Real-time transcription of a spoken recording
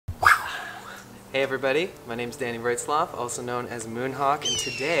Hey everybody, my name is Danny Britzloff, also known as Moonhawk, and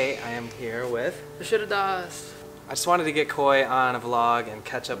today I am here with Vishuddha. I just wanted to get Koi on a vlog and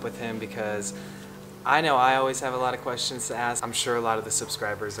catch up with him because I know I always have a lot of questions to ask. I'm sure a lot of the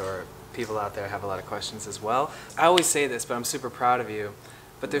subscribers or people out there have a lot of questions as well. I always say this, but I'm super proud of you.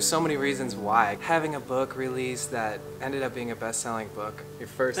 But there's so many reasons why. Having a book released that ended up being a best-selling book, your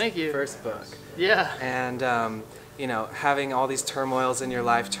first book. Yeah. And you know, having all these turmoils in your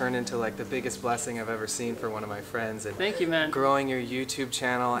life turn into like the biggest blessing I've ever seen for one of my friends. And thank you, man. Growing your YouTube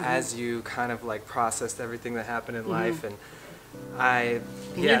channel as you kind of like processed everything that happened in life, and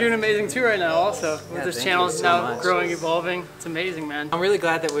you're doing amazing too right now. Also, with this channel is now growing, evolving. It's amazing, man. I'm really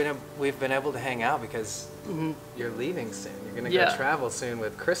glad that we've been able to hang out because you're leaving soon. You're gonna go travel soon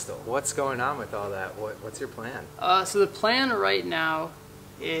with Crystal. What's going on with all that? What's your plan? So the plan right now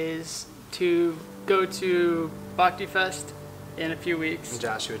is to go to Bhakti Fest in a few weeks. In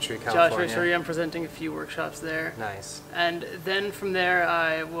Joshua Tree, California. Joshua Tree, I'm presenting a few workshops there. Nice. And then from there,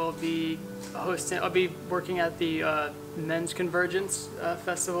 I will be I'll be working at the Men's Convergence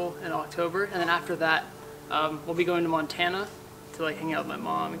Festival in October, and then after that, we'll be going to Montana to like hang out with my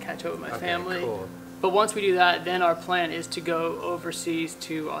mom and catch up with my family. Cool. But once we do that, then our plan is to go overseas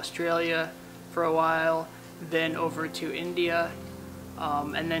to Australia for a while, then over to India,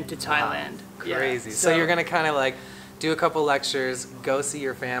 and then to Thailand. Wow, crazy. Yeah. So you're gonna kind of like do a couple lectures, go see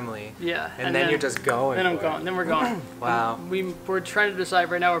your family. Yeah. And then you're just going. Then I'm gone. Then we're gone. Wow. We're trying to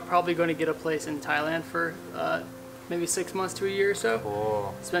decide right now. We're probably going to get a place in Thailand for maybe 6 months to a year or so.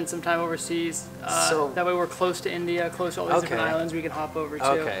 Cool. Spend some time overseas. So that way we're close to India, close to all these different islands we can hop over to.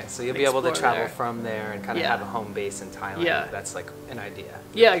 Okay, so you'll be able to travel from there and kind of have a home base in Thailand. Yeah. That's like an idea.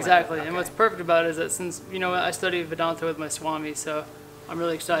 Yeah, exactly. Okay. And what's perfect about it is that since, you know, I study Vedanta with my Swami, so I'm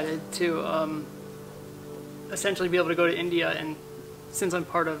really excited to essentially be able to go to India, and since I'm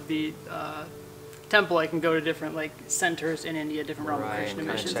part of the temple, I can go to different like centers in India, different Ramakrishna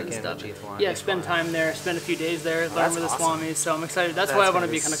missions and stuff. Yeah, spend time there, spend a few days there, learn with the Swamis. So I'm excited. That's why I want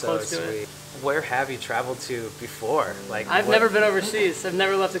to be kind of close to it. Where have you traveled to before? Like I've never been overseas. I've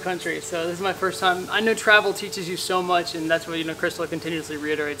never left the country, so this is my first time. I know travel teaches you so much, and that's what, you know, Crystal continuously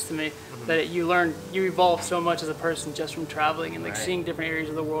reiterates to me, that you evolve so much as a person just from traveling and like seeing different areas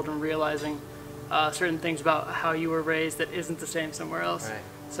of the world and realizing certain things about how you were raised that isn't the same somewhere else. Right.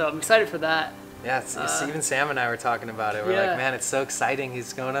 So I'm excited for that. Yeah, even Sam and I were talking about it. We're like, man, it's so exciting.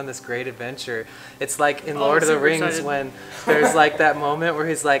 He's going on this great adventure. It's like in Lord of the Rings when there's like that moment where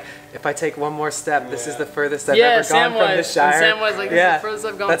he's like, if I take one more step, this is the furthest I've ever gone from the Shire. And Sam was like, this is the furthest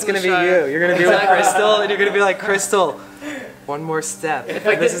I've gone that's from going the to be Shire. you. You're going to be with Crystal, and you're going to be like, Crystal, one more step.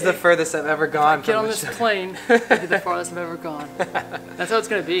 This is the furthest I've ever gone. Get on this plane. It'll be the farthest I've ever gone. That's how it's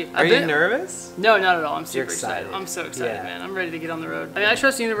gonna be. Are you nervous? No, not at all. I'm super excited. I'm so excited, man. I'm ready to get on the road. I mean, I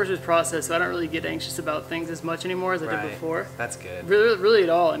trust the universe's process, so I don't really get anxious about things as much anymore as I did before. That's good. Really at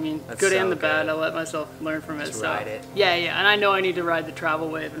all. I mean, good and the bad. I let myself learn from it. Just ride it. Yeah, and I know I need to ride the travel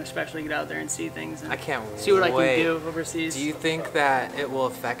wave and especially get out there and see things. And I can't see what I can do overseas. Do you think that it will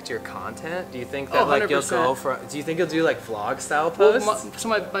affect your content? Do you think that like you'll go for? Do you think you'll do like vlog style posts? So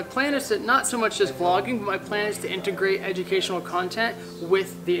my plan is to not so much just vlogging, but my plan is to integrate educational content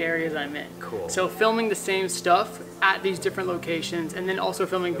with the areas I'm in. Cool. So filming the same stuff at these different locations, and then also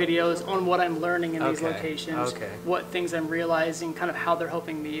filming videos on what I'm learning in these locations, what things I'm realizing, kind of how they're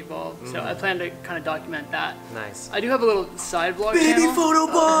helping me evolve. So I plan to kind of document that. Nice. I do have a little side vlog channel. Baby photo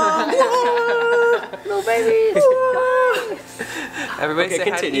bomb! Little baby! Everybody say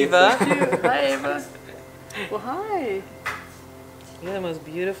hi to Eva. Hi, Eva. Well, hi. You're the most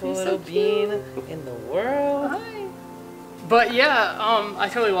beautiful little bean in the world. Hi. But yeah, I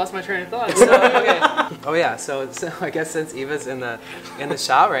totally lost my train of thought. So, Oh yeah, so I guess since Eva's in the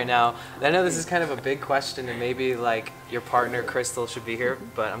shot right now, I know this is kind of a big question, and maybe like your partner Crystal should be here,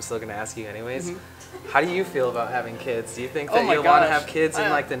 but I'm still gonna ask you anyways. How do you feel about having kids? Do you think that you'll want to have kids in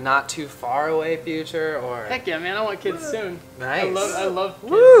like the not too far away future, or? Heck yeah, man! I want kids soon. Nice. I love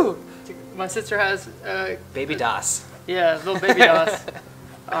kids. Woo! My sister has baby Das. Yeah, little baby Das.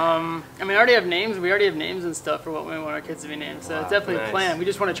 I mean, I already have names. We already have names and stuff for what we want our kids to be named. So it's definitely a plan. We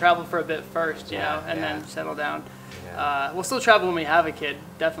just want to travel for a bit first, you know, and then settle down. We'll still travel when we have a kid,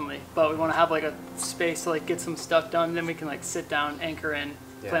 definitely. But we want to have like a space to like get some stuff done. Then we can like sit down, anchor in,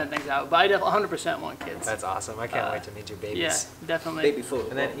 plan things out. But I 100% want kids. That's awesome. I can't wait to meet your babies. Yeah, definitely. Baby food.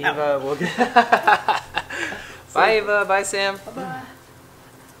 And then Eva will get. Bye, Eva. Bye, Sam.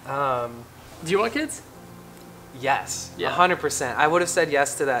 Bye. Do you want kids? Yes, 100%. I would have said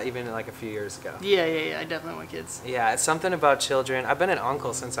yes to that even like a few years ago. Yeah. I definitely want kids. Yeah, it's something about children. I've been an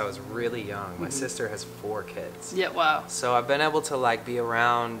uncle since I was really young. My sister has 4 kids. Yeah, wow. So I've been able to like be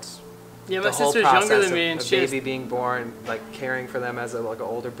around Yeah, my the whole sister's younger process than me, of and a she has- baby being born, like caring for them as like an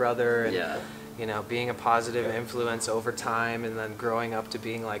older brother, and Yeah. you know, being a positive influence over time, and then growing up to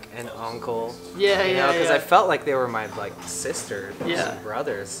being like an uncle. Yeah, you know, because yeah. I felt like they were my like sisters Yeah. and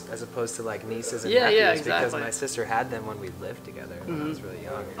brothers, as opposed to like nieces and Yeah, nephews, yeah, because exactly. my sister had them when we lived together when I was really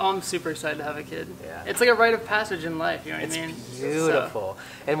young. Oh, I'm super excited to have a kid. Yeah. It's like a rite of passage in life, you know what It's I mean? beautiful.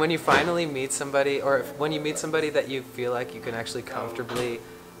 And when you finally meet somebody, or when you meet somebody that you feel like you can actually comfortably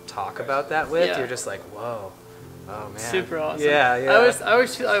talk about that with, Yeah. you're just like, whoa, oh man. Super awesome. Yeah, yeah. I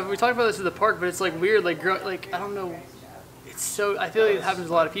always feel, we talked about this at the park, but it's like weird, like I don't know. It's so, I feel like it happens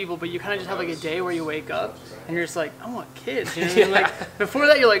to a lot of people, but you kind of just have like a day where you wake up and you're just like, I want kids. You know what I mean? Like before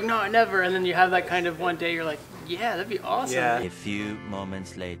that, you're like, no, never. And then you have that kind of one day, you're like, yeah, that'd be awesome. Yeah. A few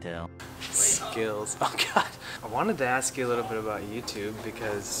moments later. Skills. Oh god. I wanted to ask you a little bit about YouTube,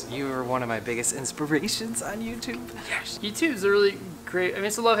 because you were one of my biggest inspirations on YouTube. YouTube's a really great, I mean,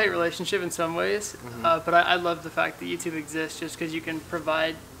 it's a love-hate relationship in some ways, but I love the fact that YouTube exists just because you can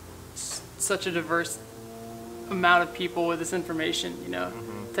provide such a diverse amount of people with this information, you know,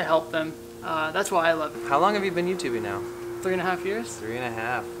 to help them. That's why I love it. How long have you been YouTubing now? 3.5 years?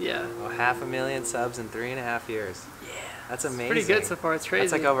 3.5. Yeah. Oh, 500,000 subs in 3.5 years. Yeah. That's amazing. Pretty good so far. It's crazy.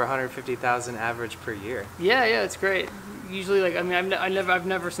 That's like over 150,000 average per year. Yeah, yeah, it's great. Usually, like, I mean, I've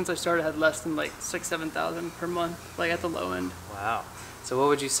never since I started had less than like 6,000-7,000 per month, like at the low end. Wow. So what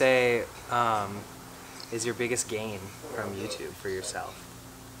would you say is your biggest gain from YouTube for yourself?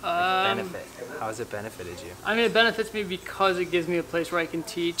 Like benefit. How has it benefited you? I mean, it benefits me because it gives me a place where I can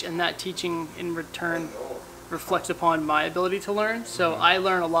teach, and that teaching in return reflects upon my ability to learn. So I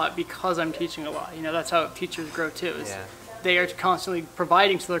learn a lot because I'm teaching a lot. You know, that's how teachers grow too. Is Yeah. They are constantly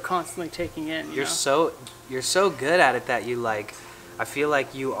providing, so they're constantly taking in. You're so good at it that you like. I feel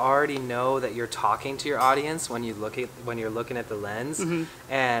like you already know that you're talking to your audience when you're looking at the lens,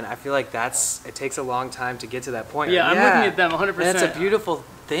 and I feel like it takes a long time to get to that point. Yeah, I'm looking at them 100%. And it's a beautiful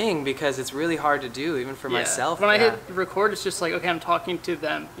thing, because it's really hard to do, even for myself. When I hit record, it's just like, okay, I'm talking to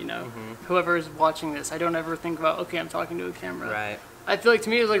them, you know, whoever is watching this. I don't ever think about, okay, I'm talking to a camera. Right. I feel like to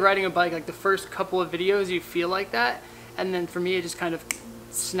me it was like riding a bike. Like the first couple of videos, you feel like that, and then for me it just kind of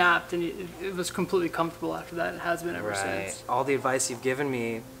snapped, and it was completely comfortable after that. It has been ever since. All the advice you've given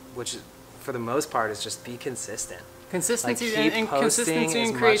me, which for the most part is just be consistent. Consistency Like, and posting consistency as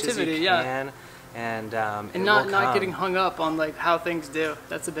and much as you creativity, can, and not getting hung up on like how things do.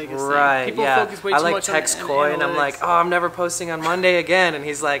 That's the biggest right, thing. People yeah. focus way I too like much text on Coy, and I'm analytics. like, oh, I'm never posting on Monday again, and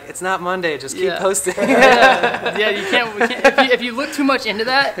he's like, it's not Monday, just keep posting. Yeah, you can't. If you look too much into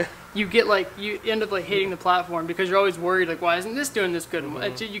that, you end up like hating the platform because you're always worried like, why isn't this doing this good?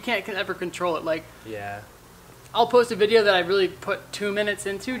 You can't ever control it. Like, Yeah. I'll post a video that I really put 2 minutes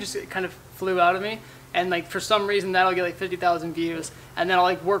into, just it kind of flew out of me, and like for some reason that'll get like 50,000 views, and then I'll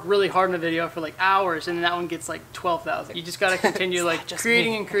like work really hard on a video for like hours, and then that one gets like 12,000. You just gotta continue like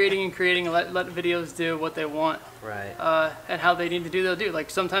creating and creating and creating, and let videos do what they want. Right. And how they need to do, they'll do. Like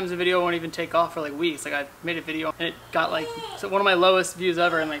sometimes the video won't even take off for like weeks. Like I made a video and it got like one of my lowest views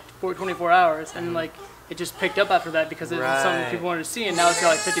ever in like 24 hours, and like it just picked up after that because it was something people wanted to see, and now it's got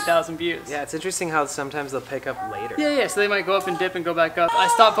like 50,000 views. Yeah, it's interesting how sometimes they'll pick up later. Yeah, so they might go up and dip and go back up. I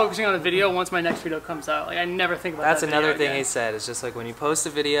stop focusing on a video once my next video comes out. Like I never think about That's that another video thing again. he said. It's just like when you post a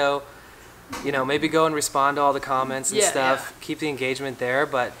video, you know, maybe go and respond to all the comments and stuff. Keep the engagement there,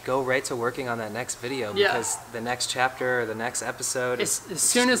 but go right to working on that next video, because the next chapter or the next episode As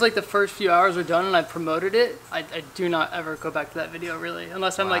soon as like the first few hours are done and I've promoted it, I do not ever go back to that video really,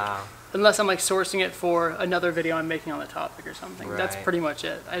 unless I'm like sourcing it for another video I'm making on the topic or something. That's pretty much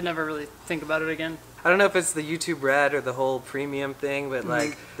it. I never really think about it again. I don't know if it's the YouTube Red or the whole premium thing, but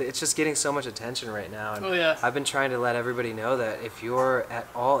like it's just getting so much attention right now. And I've been trying to let everybody know that if you're at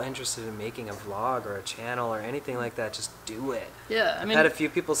all interested in making a vlog or a channel or anything like that, just do it. Yeah, I mean, I've had a few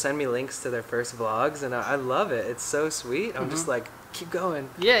people send me links to their first vlogs, and I love it. It's so sweet. I'm just like, keep going.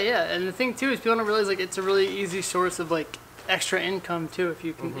 Yeah, and the thing too is people don't realize like it's a really easy source of like extra income too if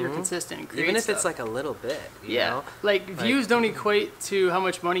you can, you're consistent and create even if stuff. it's like a little bit, you know? Like views don't equate to how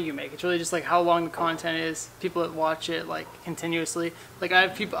much money you make. It's really just like how long the content is, people that watch it like continuously. Like I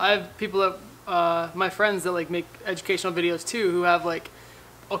have people that my friends that like make educational videos too, who have like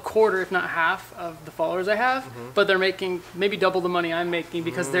a quarter if not half of the followers I have, but they're making maybe double the money I'm making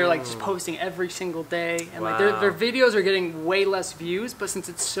because they're like just posting every single day, and like their videos are getting way less views, but since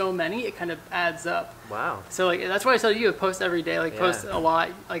it's so many it kind of adds up. Wow. So like that's why I tell you to post every day, like post a lot.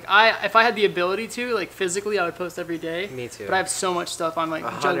 Like if I had the ability to, like physically I would post every day. Me too. But I have so much stuff I'm like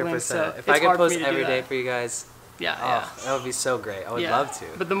juggling, so if I it's could hard for post me to do every day that. for you guys, Yeah, Oh, that would be so great. I would love to.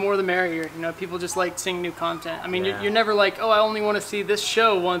 But the more the merrier. You know, people just like seeing new content. I mean, Yeah. you're never like, oh, I only want to see this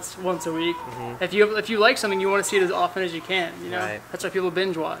show once a week. If you like something, you want to see it as often as you can. You know, Right. that's why people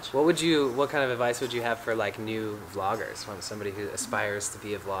binge watch. What kind of advice would you have for like new vloggers? When somebody who aspires to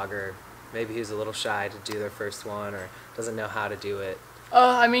be a vlogger, maybe who's a little shy to do their first one or doesn't know how to do it?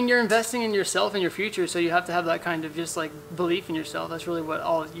 I mean, you're investing in yourself and your future, so you have to have that kind of just like belief in yourself. That's really what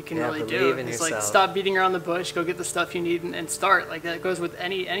all you can really do. Believe in It's yourself. like stop beating around the bush, go get the stuff you need, and start. Like that goes with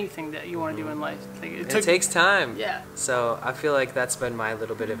anything that you want to do in life. Like, It takes time. Yeah. So I feel like that's been my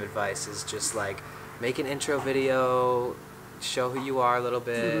little bit of advice is just like make an intro video, show who you are a little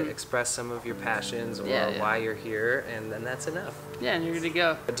bit, express some of your passions or why you're here, and then that's enough. Yeah, and you're good to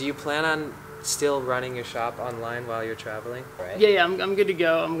go. Do you plan on still running your shop online while you're traveling? Right? Yeah, I'm good to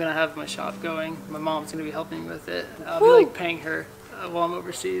go. I'm gonna have my shop going. My mom's gonna be helping me with it. I'll be like paying her while I'm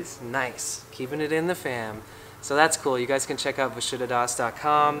overseas. Nice. Keeping it in the fam. So that's cool. You guys can check out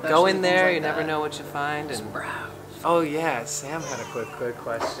vishuddhadas.com. Go Especially in things there. like You never that. know what you find. And oh yeah, Sam had a quick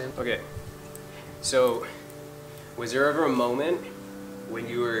question. Okay, so was there ever a moment when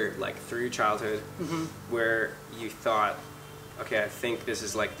you were like through your childhood where you thought, okay, I think this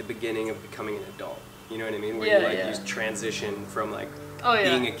is like the beginning of becoming an adult? You know what I mean? Where you transition from like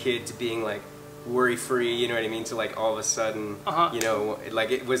being a kid to being like worry-free, you know what I mean, to like all of a sudden, you know,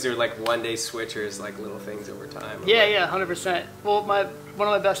 like was there like one day switch or is like little things over time? Yeah, 100%. Well, one of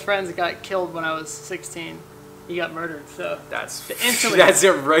my best friends got killed when I was 16. He got murdered, so That's instantly. that's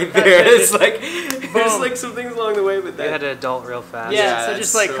it right there. It's like there's like some things along the way, but You that had to adult real fast. Yeah, so that's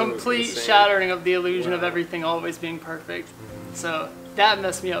just like so complete insane. shattering of the illusion of everything always being perfect. So that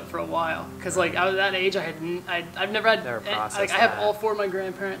messed me up for a while, because like I was at that age, I've never had Never processed like I have that. all four of my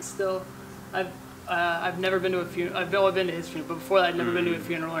grandparents still. I've never been to a funeral. I've only been to his funeral, but before that I'd never been to a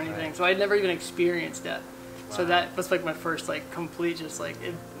funeral or anything. So I'd never even experienced death. So that was like my first like complete, just like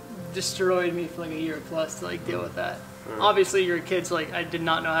it destroyed me for like a year plus to like deal with that. Obviously you're a kid, so like I did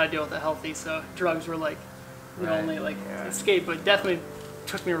not know how to deal with it healthy, so drugs were like the only like escape, but definitely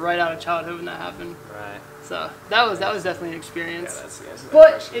took me right out of childhood when that happened. Right. So that was definitely an experience. that's the answer to that But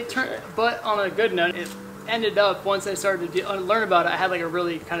question it for turned. sure. But on a good note, it ended up once I started to learn about it. I had like a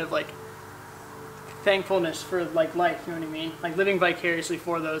really kind of like thankfulness for like life. You know what I mean? Like living vicariously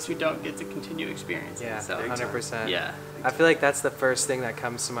for those who don't get to continue experiencing. Yeah, So 100%. yeah. I feel like that's the first thing that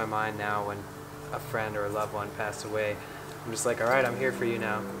comes to my mind now when a friend or a loved one passed away. I'm just like, all right, I'm here for you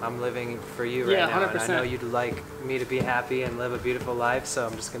now. I'm living for you right Yeah, now. And I 100%. know you'd like me to be happy and live a beautiful life, so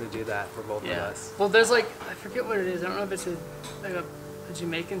I'm just going to do that for both of Yeah. us. Well, there's like I forget what it is. I don't know if it's a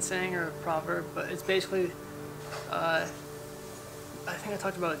Jamaican saying or a proverb, but it's basically I think I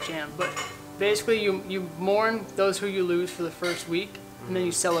talked about it jam, but basically you mourn those who you lose for the first week, and then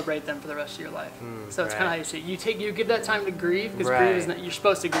you celebrate them for the rest of your life. So it's kind of how you see it. You give that time to grieve, because grieve is not, you're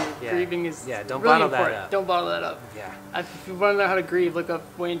supposed to grieve. Yeah. Grieving is don't really bottle that important. up. Don't bottle that up. Yeah. If you want to know how to grieve, look up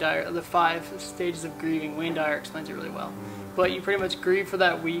Wayne Dyer, the 5 stages of grieving. Wayne Dyer explains it really well. But you pretty much grieve for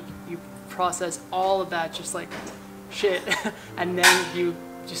that week. You process all of that just like shit, and then you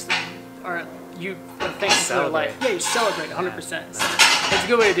just are thankful for your life. Yeah, you celebrate 100%. So it's a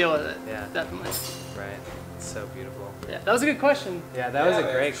good way to deal with it. Yeah. Definitely. Right. It's so beautiful. Yeah, that was a good question. Yeah, that was a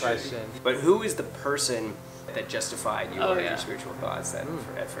Yeah, great for sure. question. But who is the person that justified Oh, your yeah. spiritual thoughts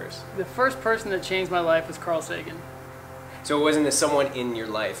at first? The first person that changed my life was Carl Sagan. So it wasn't someone in your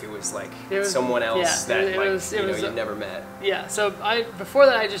life; it was like someone else yeah, that it you never met. Yeah, so before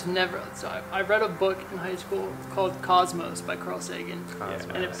that I just never, so I read a book in high school called Cosmos by Carl Sagan.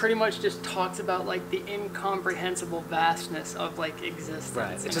 And it pretty much just talks about like the incomprehensible vastness of like existence.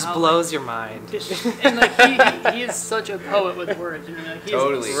 Right. It and just how, blows your mind. and like he is such a poet with words, you know, like, he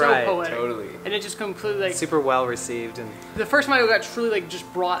Totally. is so Right, poetic. totally. And it just completely like Super well received and the first time I got truly like just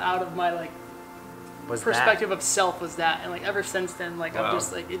brought out of my like was perspective of self was that, and like ever since then like Wow. I've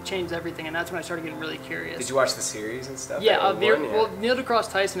just like it changed everything, and that's when I started getting really curious. Did you watch the series and stuff? Yeah, That old one? well, Neil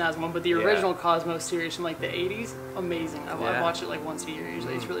deGrasse Tyson has one, but the Yeah. original Cosmos series from like the 80s, amazing. I Yeah. watch it like once a year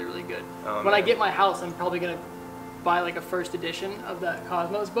usually. It's really, really good. Oh, when I man. get my house, I'm probably gonna buy like a first edition of that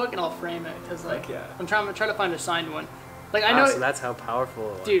Cosmos book, and I'll frame it because like Heck yeah. I'm trying to find a signed one. Like I wow, know, so that's how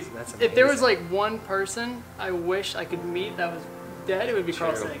powerful it was. dude. That's If there was amazing. like one person I wish I could meet that was dead, it would be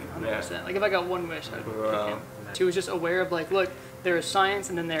Carl True. Sagan, 100%. Yeah. Like if I got one wish, I'd Wow. pick him. She was just aware of like, look, there is science,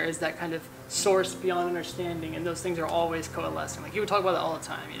 and then there is that kind of source beyond understanding, and those things are always coalescing. Like he would talk about that all the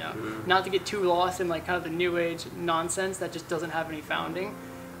time, you know, not to get too lost in like kind of the new age nonsense that just doesn't have any founding,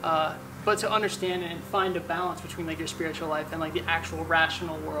 but to understand and find a balance between like your spiritual life and like the actual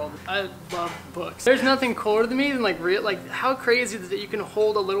rational world. I love books. There's nothing cooler to me than like how crazy is it that you can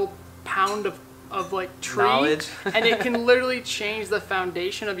hold a little pound of of like tree, Knowledge. and it can literally change the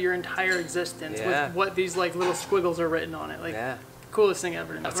foundation of your entire existence with what these like little squiggles are written on it. Like, coolest thing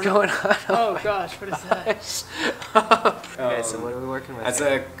ever. What's going on? Oh gosh, what is that? Okay, so what are we working with? That's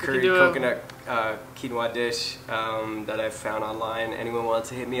here? a curry coconut quinoa dish that I found online. Anyone wants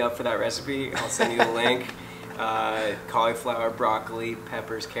to hit me up for that recipe, I'll send you the link. Cauliflower, broccoli,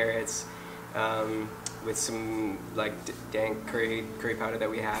 peppers, carrots, with some like dank curry powder that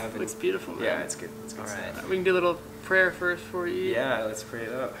we have. Looks beautiful, man. Yeah, it's good. It's good. All right, we can do a little prayer first before you eat. Yeah, let's pray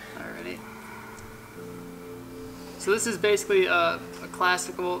it up. Alrighty. So this is basically a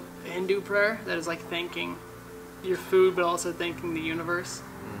classical Hindu prayer that is like thanking your food, but also thanking the universe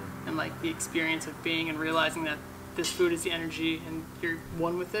and like the experience of being and realizing that this food is the energy and you're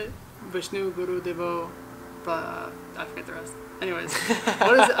one with it. Vishnu, Guru, Devo, I forget the rest. Anyways,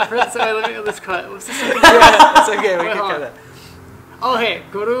 what is it? I forgot. Sorry, let's cut. What's this? It's okay. We can cut it. Oh, hey.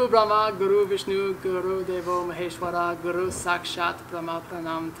 Guru Brahma, Guru Vishnu, Guru Devo Maheshwara, Guru Sakshat Brahma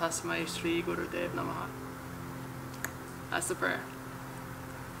Pranam Tasmai Shri Guru Dev Namaha. That's the prayer.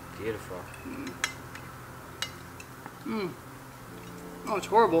 Beautiful. Oh, it's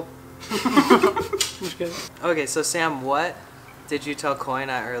horrible. Just kidding. Okay, so Sam, what did you tell Coy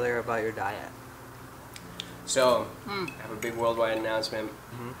and I earlier about your diet? So, I have a big worldwide announcement.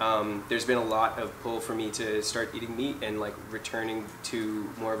 There's been a lot of pull for me to start eating meat and like returning to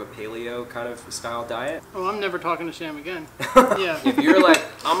more of a paleo kind of style diet. Oh, I'm never talking to Sam again. Yeah. If you're like,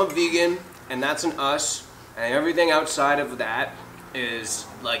 I'm a vegan and that's an us, and everything outside of that is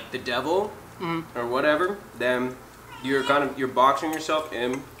like the devil or whatever, then you're boxing yourself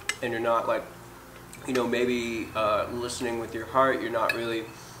in, and you're not like, you know, maybe listening with your heart. You're not really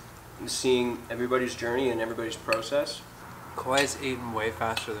seeing everybody's journey and everybody's process. Coy's eating way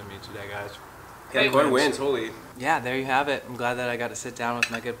faster than me today, guys. Yeah, Coy wins, holy. Yeah, there you have it. I'm glad that I got to sit down with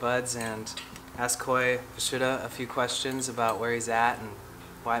my good buds and ask Coy Vishuddha a few questions about where he's at and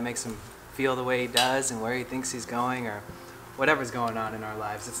why it makes him feel the way he does and where he thinks he's going or whatever's going on in our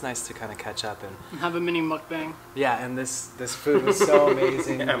lives. It's nice to kind of catch up and have a mini mukbang. Yeah, and this food was so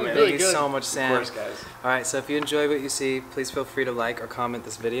amazing. Yeah, man. Thank you so much, Sam. Of course, guys. All right, so if you enjoy what you see, please feel free to like or comment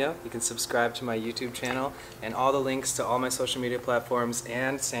this video. You can subscribe to my YouTube channel, and all the links to all my social media platforms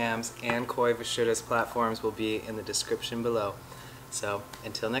and Sam's and Coy Vishuddha's platforms will be in the description below. So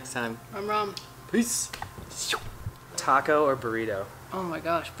until next time, I'm Ram. peace. Taco or burrito? Oh my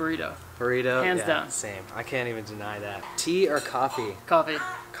gosh, burrito. Burrito, Hands down. Same. I can't even deny that. Tea or coffee? Coffee.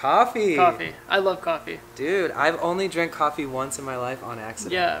 Coffee. Coffee. I love coffee. Dude, I've only drank coffee once in my life on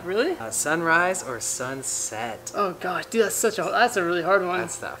accident. Yeah, really? Sunrise or sunset? Oh gosh, dude, that's a really hard one.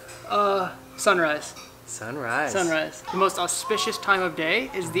 That's tough. Sunrise. Sunrise. Sunrise. The most auspicious time of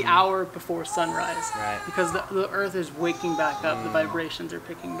day is the hour before sunrise. Right. Because the earth is waking back up, the vibrations are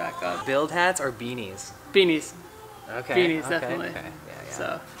picking back up. Build hats or beanies? Beanies. Okay. Beanies, okay, definitely. Okay. Yeah.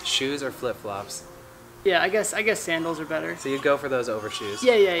 So. Shoes or flip-flops? Yeah, I guess sandals are better. So you'd go for those over shoes?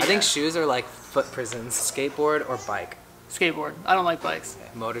 Yeah. I think shoes are like foot prisons. Skateboard or bike? Skateboard. I don't like bikes. Okay.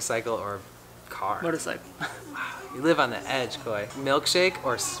 Motorcycle or car? Motorcycle. You live on the edge, Coy. Milkshake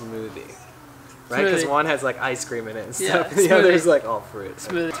or smoothie? Right? Because one has like ice cream in it and stuff. Yeah, the smoothie. other's like all fruit.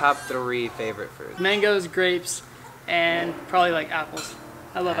 Smoothie. Top 3 favorite foods? Mangoes, grapes, and probably like apples.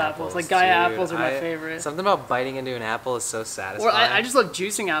 I love apples. Like Gaia apples are my favorite. Something about biting into an apple is so satisfying. Or I just love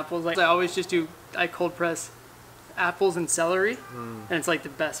juicing apples. Like I always just I cold press apples and celery, and it's like the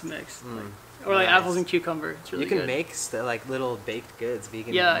best mix. Or like apples and cucumber. It's really You can good. make like little baked goods,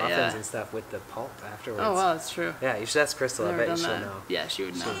 vegan muffins and stuff with the pulp afterwards. Oh wow, that's true. Yeah, you should ask Crystal. I Never bet done she'll that. know. Yeah, she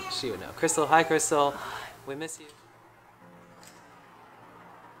would know. She would know. Crystal, hi Crystal. We miss you.